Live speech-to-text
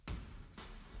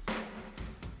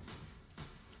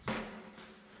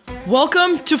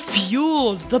Welcome to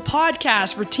Fueled, the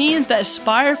podcast for teens that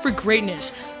aspire for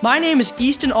greatness. My name is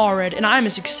Easton Allred, and I am a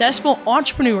successful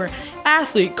entrepreneur,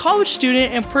 athlete, college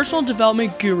student, and personal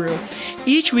development guru.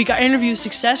 Each week, I interview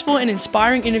successful and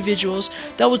inspiring individuals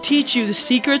that will teach you the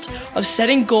secrets of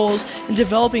setting goals and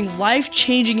developing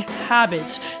life-changing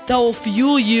habits that will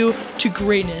fuel you to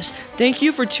greatness. Thank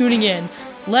you for tuning in.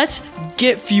 Let's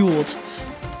get fueled.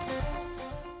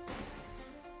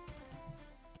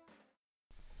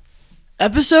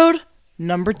 Episode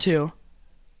number 2.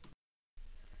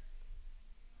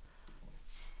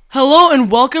 Hello and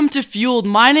welcome to Fueled.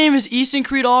 My name is Easton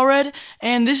Creed Allred,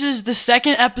 and this is the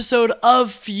second episode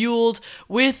of Fueled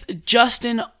with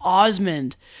Justin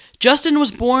Osmond. Justin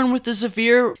was born with a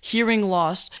severe hearing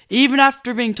loss. Even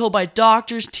after being told by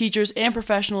doctors, teachers, and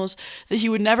professionals that he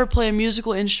would never play a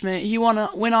musical instrument, he went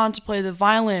on to play the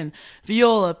violin,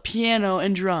 viola, piano,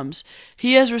 and drums.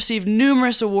 He has received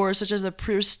numerous awards such as the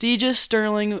prestigious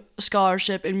Sterling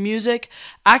Scholarship in Music,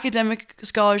 academic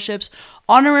scholarships,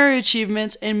 honorary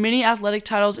achievements, and many athletic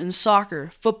titles in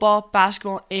soccer, football,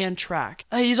 basketball, and track.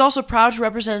 He's also proud to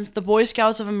represent the Boy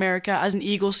Scouts of America as an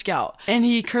Eagle Scout, and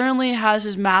he currently has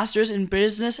his master's in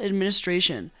business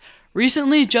administration.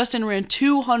 Recently, Justin ran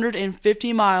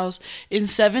 250 miles in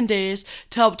 7 days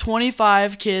to help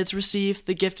 25 kids receive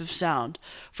the gift of sound.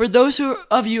 For those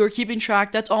of you who are keeping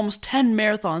track, that's almost 10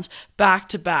 marathons back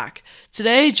to back.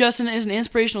 Today, Justin is an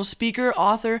inspirational speaker,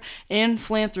 author, and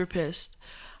philanthropist.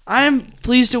 I am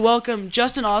pleased to welcome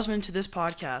Justin Osmond to this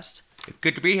podcast.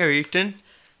 Good to be here, Easton.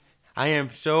 I am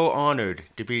so honored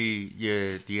to be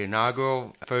the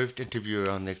inaugural first interviewer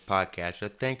on this podcast, so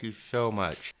thank you so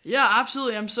much. Yeah,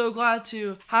 absolutely. I'm so glad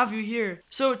to have you here.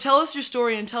 So tell us your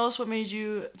story and tell us what made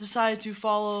you decide to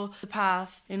follow the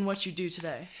path in what you do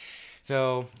today.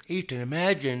 So, Easton,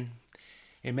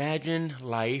 imagine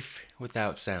life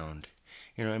without sound.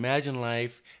 Imagine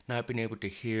life not being able to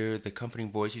hear the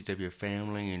comforting voices of your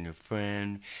family and your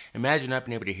friend. Imagine not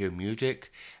being able to hear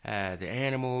music, the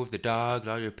animals, the dogs,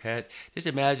 all your pets. Just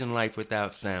imagine life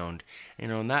without sound.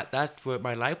 And that's what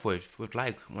my life was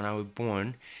like when I was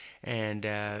born. And,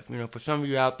 for some of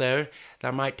you out there,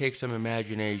 that might take some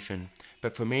imagination.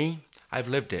 But for me, I've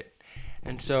lived it.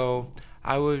 And so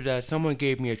someone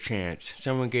gave me a chance.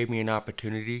 Someone gave me an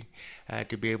opportunity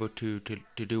to be able to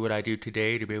do what I do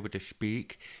today, to be able to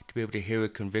speak, to be able to hear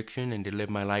with conviction, and to live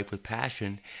my life with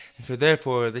passion. And so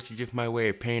therefore, this is just my way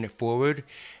of paying it forward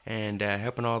and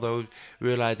helping all those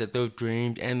realize that those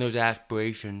dreams and those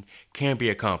aspirations can be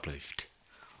accomplished.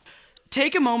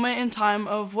 Take a moment in time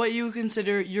of what you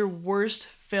consider your worst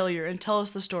failure and tell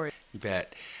us the story. You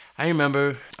bet. I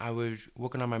remember I was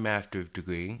working on my master's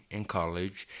degree in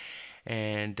college,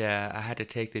 and I had to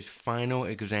take this final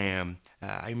exam.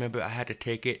 I remember I had to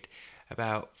take it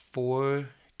about 4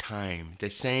 times, the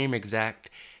same exact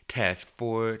test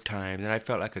 4 times, and I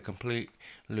felt like a complete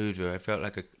loser. I felt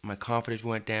like my confidence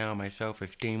went down, my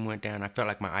self-esteem went down, I felt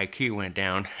like my IQ went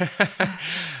down.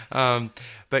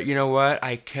 But you know what?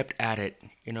 I kept at it.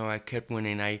 I kept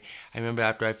winning. I remember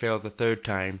after I failed the 3rd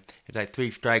time, it's like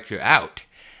 3 strikes, you're out.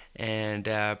 And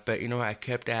but I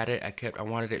kept at it. I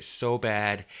wanted it so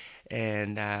bad,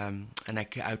 and I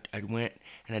went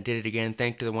and I did it again.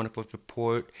 Thanks to the wonderful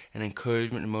support and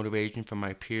encouragement and motivation from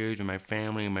my peers and my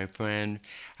family and my friends,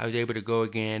 I was able to go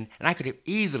again. And I could have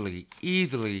easily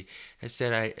have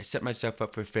said I set myself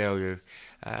up for failure,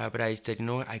 but I said,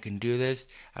 what? I can do this.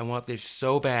 I want this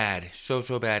so bad, so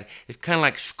bad. It's kind of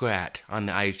like Scrat on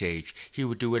the Ice Age. He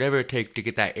would do whatever it takes to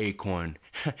get that acorn.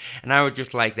 And I was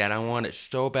just like that. I want it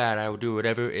so bad, I would do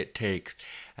whatever it takes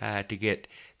to get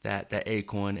that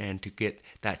acorn and to get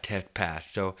that test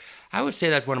passed. So I would say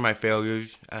that's one of my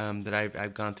failures that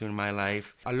I've gone through in my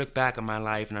life. I look back at my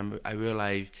life and I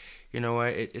realize,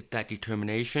 it's that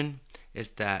determination, it's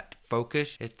that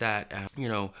focus, it's that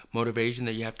motivation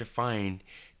that you have to find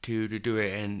to do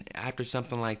it. And after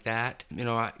something like that,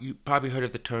 you probably heard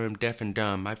of the term deaf and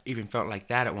dumb. I've even felt like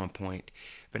that at one point.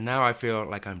 But now I feel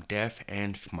like I'm deaf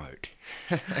and smart.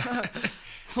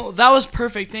 Well, that was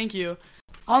perfect. Thank you.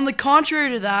 On the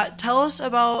contrary to that, tell us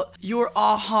about your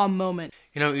aha moment.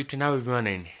 Easton, I was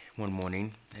running one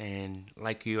morning, and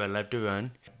like you, I love to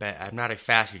run, but I'm not as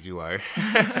fast as you are.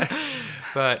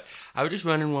 But I was just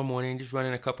running one morning, just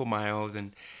running a couple miles,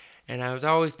 and I was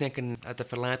always thinking, as a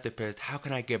philanthropist, how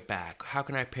can I give back? How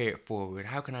can I pay it forward?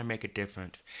 How can I make a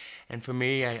difference? And for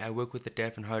me, I work with the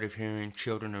deaf and hard of hearing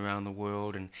children around the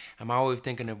world, and I'm always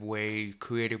thinking of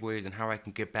creative ways, and how I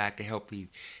can give back to help these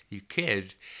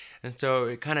kids. And so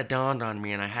it kind of dawned on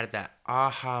me, and I had that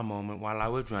aha moment while I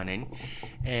was running,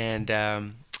 and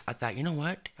I thought, you know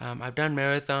what? I've done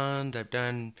marathons, I've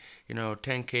done,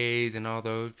 10Ks and all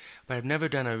those, but I've never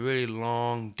done a really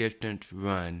long distance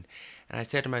run. And I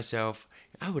said to myself,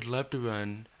 I would love to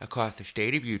run across the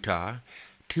state of Utah,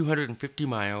 250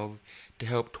 miles, to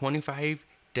help 25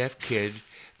 deaf kids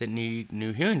that need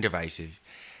new hearing devices.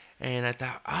 And I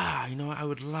thought, I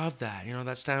would love that.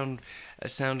 That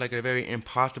sounds like a very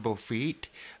impossible feat.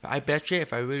 But I bet you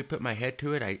if I really put my head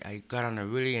to it, I got on a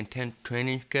really intense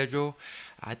training schedule.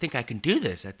 I think I can do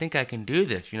this. I think I can do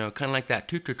this. Kind of like that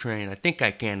tutor train. I think I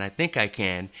can. I think I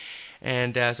can.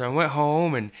 And so I went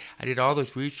home and I did all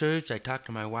this research. I talked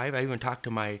to my wife. I even talked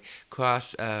to my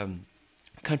cross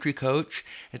country coach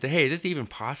and said, hey, is this even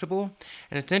possible?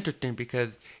 And it's interesting because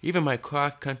even my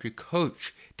cross country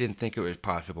coach didn't think it was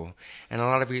possible, and a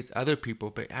lot of these other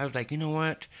people. But I was like, you know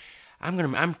what?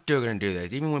 I'm still gonna do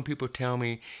this, even when people tell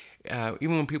me.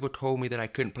 Even when people told me that I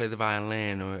couldn't play the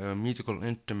violin or a musical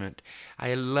instrument,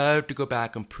 I love to go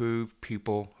back and prove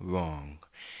people wrong.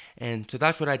 And so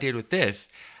that's what I did with this.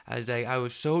 I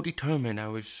was so determined. I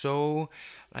was so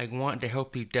wanting to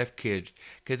help these deaf kids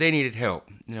because they needed help.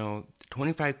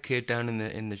 25 kids down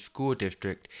in the school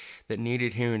district that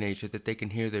needed hearing aids so that they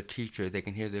can hear their teacher, they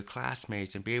can hear their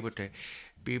classmates, and be able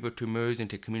to merge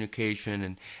into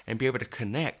communication and be able to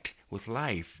connect with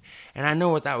life. And I know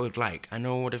what that was like. I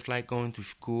know what it's like going through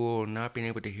school and not being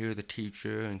able to hear the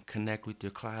teacher and connect with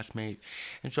your classmates.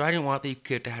 And so I didn't want these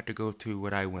kids to have to go through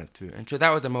what I went through. And so that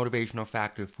was a motivational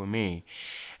factor for me.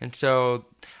 And so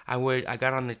I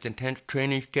got on this intense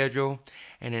training schedule,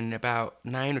 and in about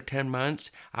 9 or 10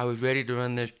 months, I was ready to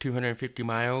run this 250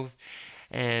 miles.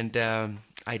 And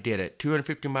I did it.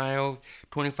 250 miles,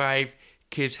 25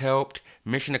 kids helped,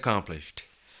 mission accomplished.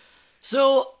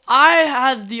 So I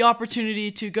had the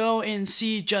opportunity to go and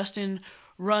see Justin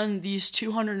run these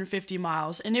 250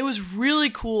 miles, and it was really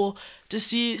cool to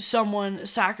see someone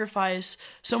sacrifice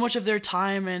so much of their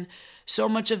time and so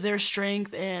much of their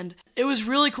strength, and it was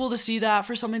really cool to see that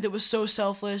for something that was so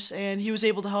selfless, and he was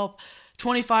able to help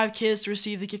 25 kids to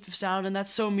receive the gift of sound, and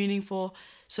that's so meaningful.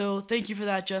 So thank you for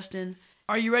that, Justin.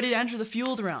 Are you ready to enter the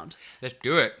Fueled round? Let's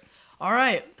do it. All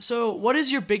right. So what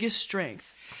is your biggest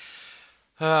strength?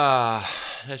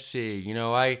 Let's see.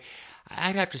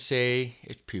 I'd have to say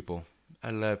it's people. I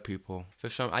love people.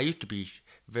 I used to be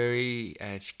very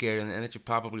scared, and that's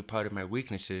probably part of my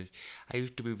weaknesses. I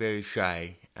used to be very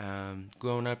shy.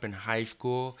 Growing up in high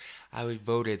school, I was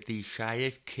voted the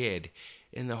shyest kid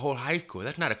in the whole high school.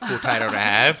 That's not a cool title to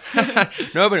have.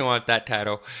 Nobody wants that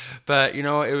title. But, it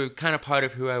was kind of part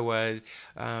of who I was,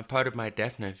 part of my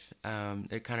deafness.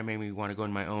 It kind of made me want to go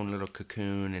in my own little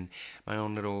cocoon and my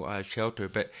own little shelter.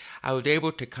 But I was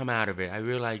able to come out of it. I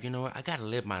realized, I got to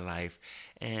live my life.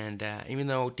 And even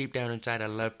though deep down inside I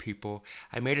love people,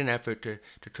 I made an effort to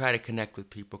try to connect with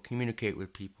people, communicate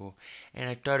with people. And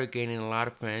I started gaining a lot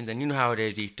of friends. And you know how it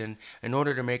is, Easton. In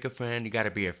order to make a friend, you got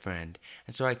to be a friend.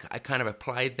 And so I kind of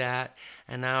applied that.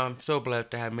 And now I'm so blessed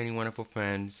to have many wonderful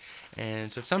friends.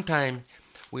 And so sometimes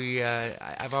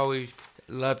I've always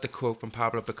loved the quote from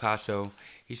Pablo Picasso.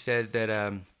 He said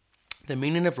that the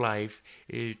meaning of life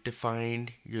is to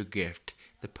find your gift.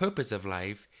 The purpose of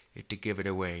life is to give it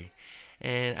away.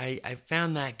 And I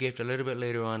found that gift a little bit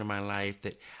later on in my life,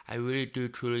 that I really do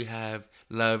truly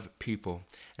love people.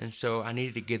 And so I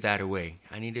needed to give that away.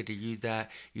 I needed to use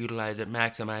that, utilize it,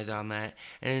 maximize on that.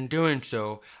 And in doing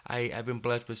so, I've been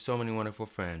blessed with so many wonderful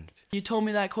friends. You told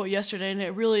me that quote yesterday, and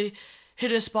it really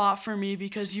hit a spot for me,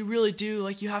 because you really do,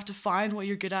 you have to find what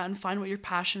you're good at and find what you're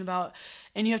passionate about,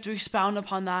 and you have to expound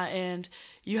upon that, and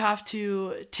you have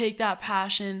to take that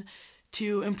passion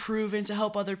to improve and to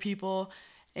help other people,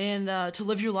 and to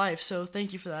live your life. So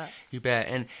thank you for that. You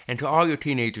bet. And to all your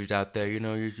teenagers out there,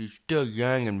 you're still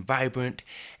young and vibrant,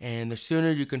 and the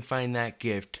sooner you can find that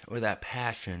gift or that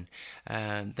passion,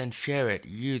 then share it,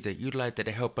 use it, utilize it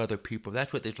to help other people.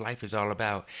 That's what this life is all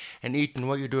about. And Ethan,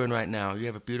 what you're doing right now, you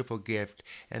have a beautiful gift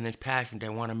and this passion to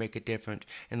want to make a difference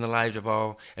in the lives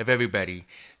of everybody.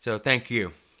 So thank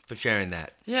you for sharing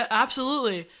that. Yeah,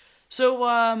 absolutely.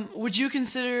 So, would you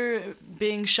consider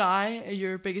being shy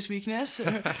your biggest weakness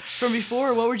from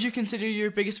before, or what would you consider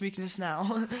your biggest weakness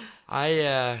now?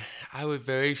 I was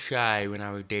very shy when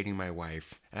I was dating my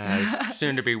wife,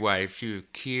 soon-to-be wife. She was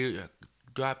cute,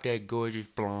 drop-dead gorgeous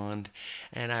blonde,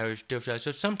 and I was still shy.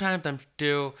 So sometimes I'm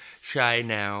still shy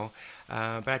now,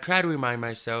 but I try to remind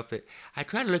myself that I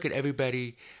try to look at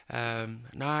everybody,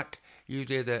 not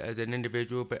usually as an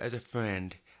individual, but as a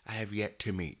friend I have yet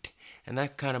to meet. And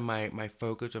that's kind of my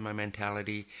focus or my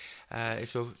mentality.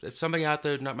 So if somebody out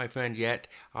there is not my friend yet,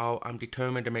 I'm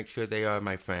determined to make sure they are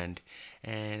my friend.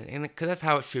 And because that's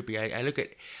how it should be. I look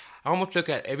at I almost look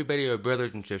at everybody as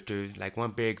brothers and sisters, like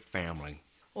one big family.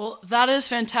 Well, that is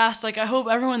fantastic. I hope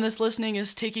everyone that's listening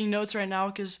is taking notes right now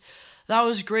because that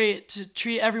was great to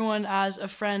treat everyone as a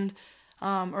friend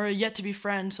or a yet-to-be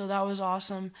friend. So that was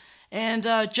awesome. And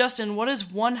Justin, what is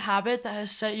one habit that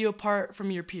has set you apart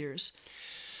from your peers?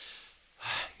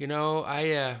 You know,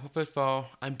 well, first of all,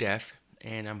 I'm deaf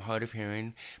and I'm hard of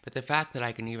hearing, but the fact that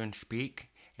I can even speak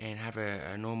and have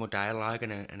a normal dialogue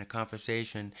and a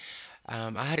conversation,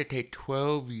 I had to take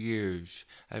 12 years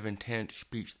of intense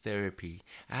speech therapy.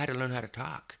 I had to learn how to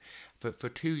talk. For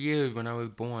 2 years when I was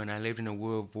born, I lived in a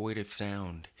world void of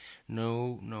sound.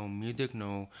 No music,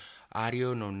 no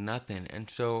audio, no nothing. And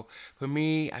so for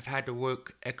me, I've had to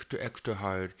work extra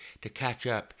hard to catch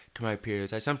up to my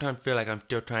peers. I sometimes feel like I'm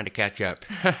still trying to catch up.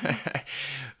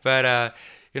 But, I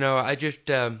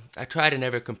try to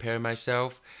never compare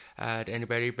myself to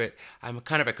anybody, but I'm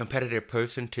kind of a competitive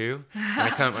person too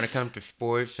when it comes to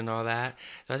sports and all that.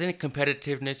 So I think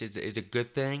competitiveness is a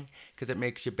good thing because it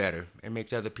makes you better. It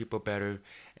makes other people better,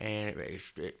 and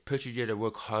it pushes you to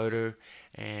work harder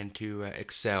and to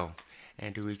excel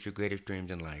and to reach your greatest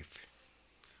dreams in life.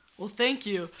 Well, thank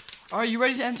you. Are you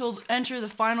ready to enter the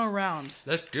final round?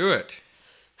 Let's do it.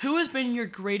 Who has been your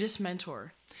greatest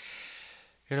mentor?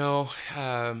 You know,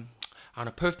 on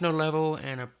a personal level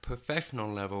and a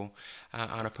professional level.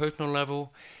 On a personal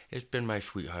level, it's been my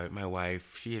sweetheart, my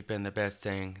wife. She has been the best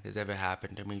thing that's ever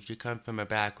happened to me. She comes from a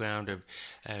background of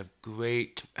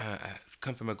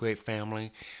come from a great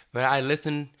family, but I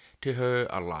listen to her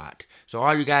a lot. So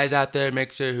all you guys out there,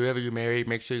 make sure whoever you marry,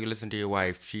 make sure you listen to your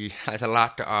wife. She has a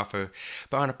lot to offer.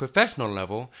 But on a professional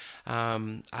level, I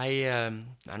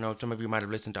know some of you might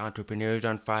have listened to Entrepreneurs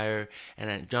on Fire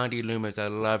and John D. Loomis. I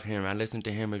love him. I listen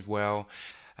to him as well.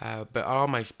 But all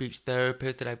my speech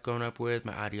therapists that I've grown up with,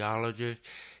 my audiologists,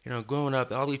 growing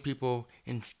up, all these people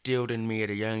instilled in me at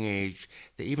a young age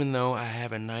that even though I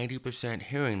have a 90%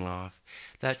 hearing loss,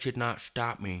 that should not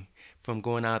stop me from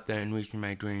going out there and reaching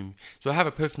my dreams. So I have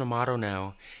a personal motto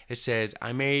now. It says,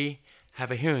 I may have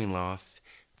a hearing loss,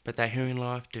 but that hearing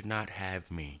loss did not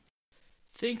have me.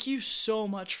 Thank you so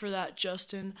much for that,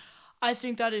 Justin. I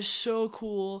think that is so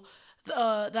cool,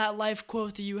 that life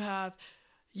quote that you have.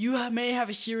 You may have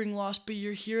a hearing loss, but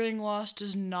your hearing loss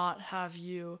does not have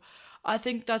you. I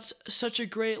think that's such a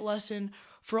great lesson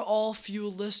for all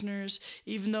Fuel listeners,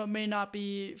 even though it may not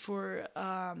be for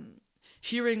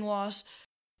hearing loss.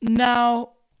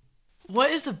 Now, what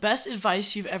is the best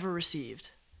advice you've ever received?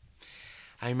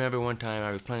 I remember one time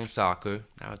I was playing soccer.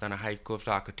 I was on a high school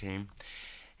soccer team,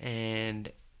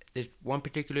 and this one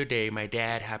particular day, my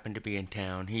dad happened to be in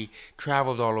town. He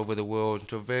travels all over the world,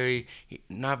 so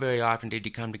not very often did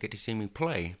he come to get to see me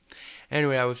play.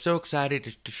 Anyway, I was so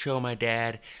excited to show my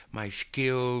dad my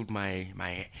skills,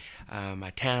 my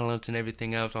talents, and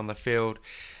everything else on the field.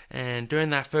 And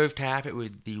during that first half, it was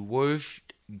the worst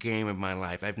game of my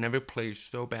life. I've never played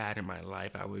so bad in my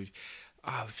life. I was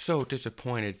so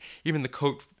disappointed. Even the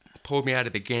coach pulled me out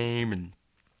of the game,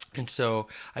 and so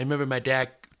I remember my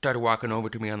dad started walking over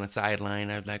to me on the sideline.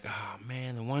 I was like, oh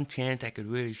man, the one chance I could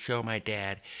really show my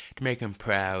dad to make him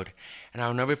proud. And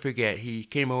I'll never forget, he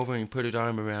came over and put his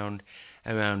arm around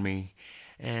me.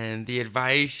 And the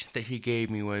advice that he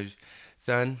gave me was,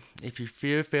 son, if you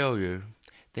fear failure,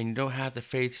 then you don't have the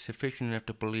faith sufficient enough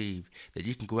to believe that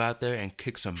you can go out there and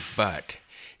kick some butt.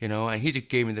 And he just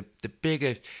gave me the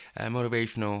biggest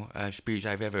motivational speech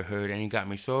I've ever heard. And he got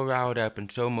me so riled up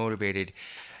and so motivated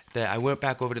that I went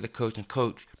back over to the coach and,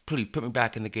 coach, please put me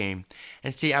back in the game.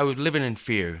 And see, I was living in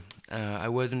fear. I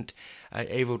wasn't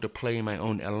able to play in my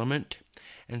own element.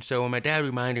 And so when my dad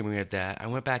reminded me of that, I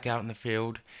went back out in the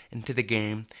field, into the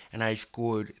game, and I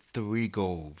scored 3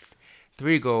 goals.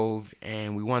 3 goals,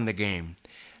 and we won the game.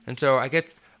 And so I guess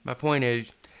my point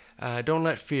is, don't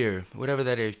let fear, whatever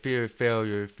that is, fear of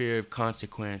failure, fear of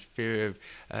consequence, fear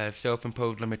of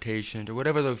self-imposed limitations, or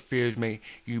whatever those fears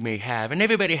you may have, and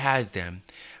everybody has them,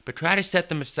 but try to set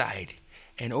them aside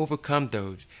and overcome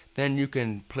those. Then you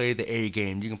can play the A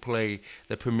game. You can play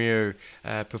the premier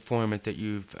performance that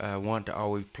you want to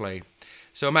always play.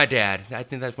 So my dad, I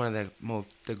think that's one of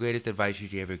the greatest advice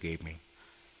he ever gave me.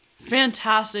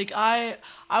 Fantastic. I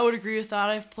would agree with that.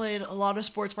 I've played a lot of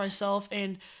sports myself,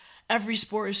 and every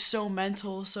sport is so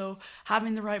mental. So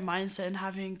having the right mindset and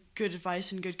having good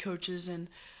advice and good coaches and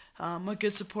a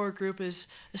good support group is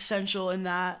essential in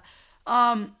that.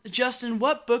 Justin,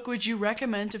 what book would you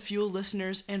recommend to Fuel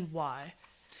listeners and why?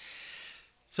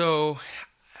 So,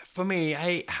 for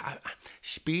me,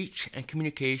 speech and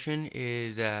communication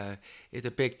is a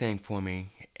big thing for me,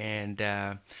 and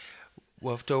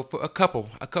Well, so for a couple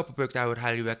books I would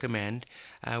highly recommend.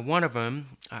 One of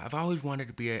them, I've always wanted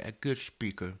to be a good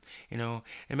speaker.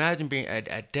 Imagine being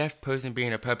a deaf person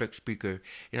being a public speaker.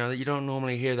 You don't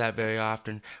normally hear that very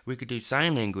often. We could do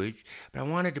sign language, but I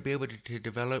wanted to be able to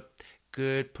develop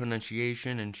good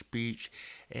pronunciation and speech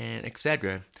and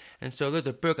etc. And so there's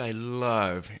a book I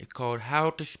love. It's called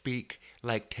How to Speak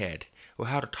Like Ted, or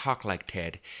How to Talk Like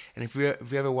Ted. And if you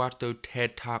ever watch those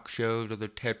TED Talk shows or the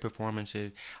TED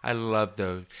performances, I love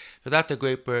those. So that's a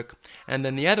great book. And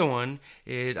then the other one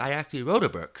is I actually wrote a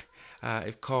book.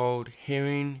 It's called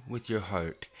Hearing with Your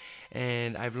Heart.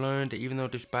 And I've learned that even though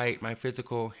despite my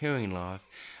physical hearing loss,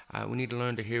 we need to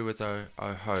learn to hear with our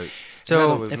hearts.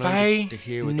 So if I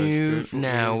knew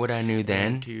now what I knew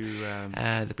then,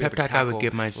 the pep talk I would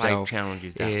give myself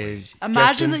is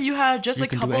imagine that you had just a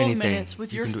couple of minutes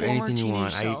with your former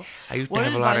teenage self. I used to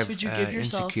have a lot of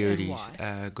insecurities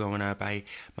growing up. My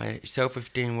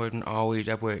self-esteem wasn't always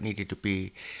up where it needed to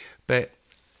be. But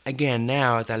again,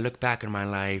 now as I look back in my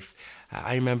life,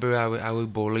 I remember I was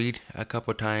bullied a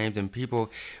couple of times, and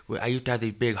I used to have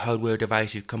these big hardware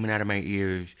devices coming out of my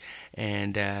ears,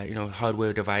 and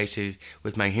hardware devices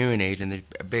with my hearing aids, and this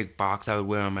big box I would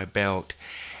wear on my belt.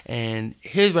 And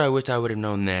here's what I wish I would have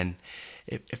known then.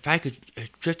 If I could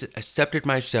just accepted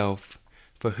myself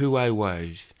for who I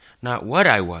was, not what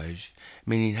I was,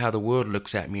 meaning how the world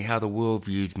looks at me, how the world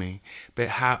views me, but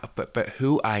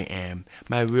who I am,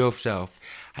 my real self.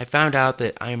 I found out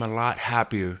that I am a lot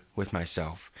happier with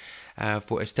myself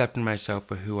for accepting myself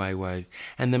for who I was.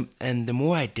 And the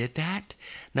more I did that,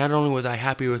 not only was I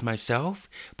happier with myself,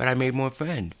 but I made more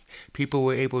friends. People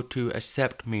were able to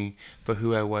accept me for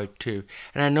who I was too.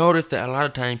 And I noticed that a lot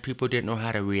of times people didn't know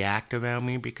how to react around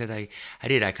me because I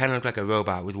kind of looked like a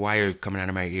robot with wires coming out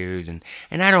of my ears. And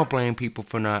I don't blame people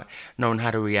for not knowing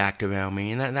how to react around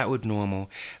me. And that was normal.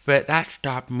 But that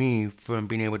stopped me from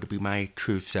being able to be my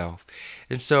true self.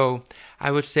 And so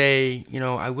I would say,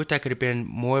 I wish I could have been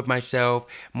more of myself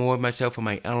in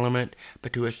my element,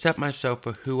 but to accept myself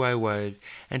for who I was,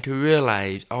 and to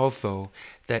realize also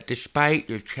that despite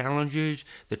your challenges,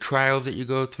 the trials that you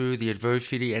go through, the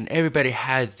adversity, and everybody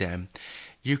has them,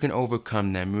 you can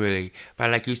overcome them, really, by,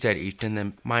 like you said, Easton,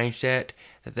 the mindset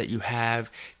that you have.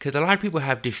 Because a lot of people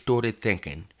have distorted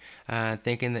thinking.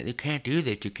 Thinking that you can't do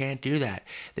this, you can't do that.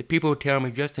 The people tell me,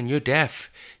 Justin, you're deaf.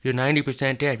 You're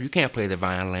 90% deaf. You can't play the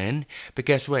violin. But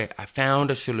guess what? I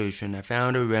found a solution. I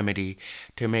found a remedy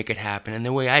to make it happen. And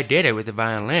the way I did it with the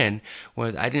violin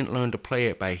was I didn't learn to play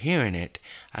it by hearing it.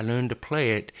 I learned to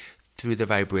play it through the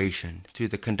vibration, through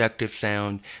the conductive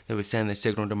sound that would send the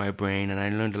signal to my brain, and I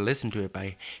learned to listen to it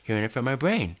by hearing it from my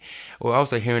brain, or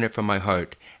also hearing it from my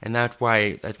heart. And that's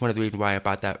one of the reasons why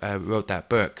I wrote that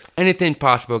book. Anything's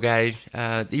possible, guys.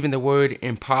 Even the word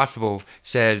impossible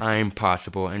says I'm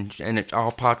possible, and it's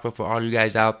all possible for all you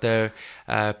guys out there.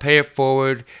 Pay it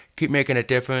forward, keep making a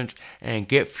difference, and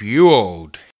get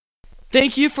fueled.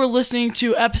 Thank you for listening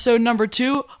to episode number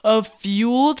 2 of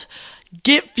Fueled.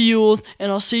 Get fueled,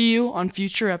 and I'll see you on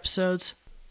future episodes.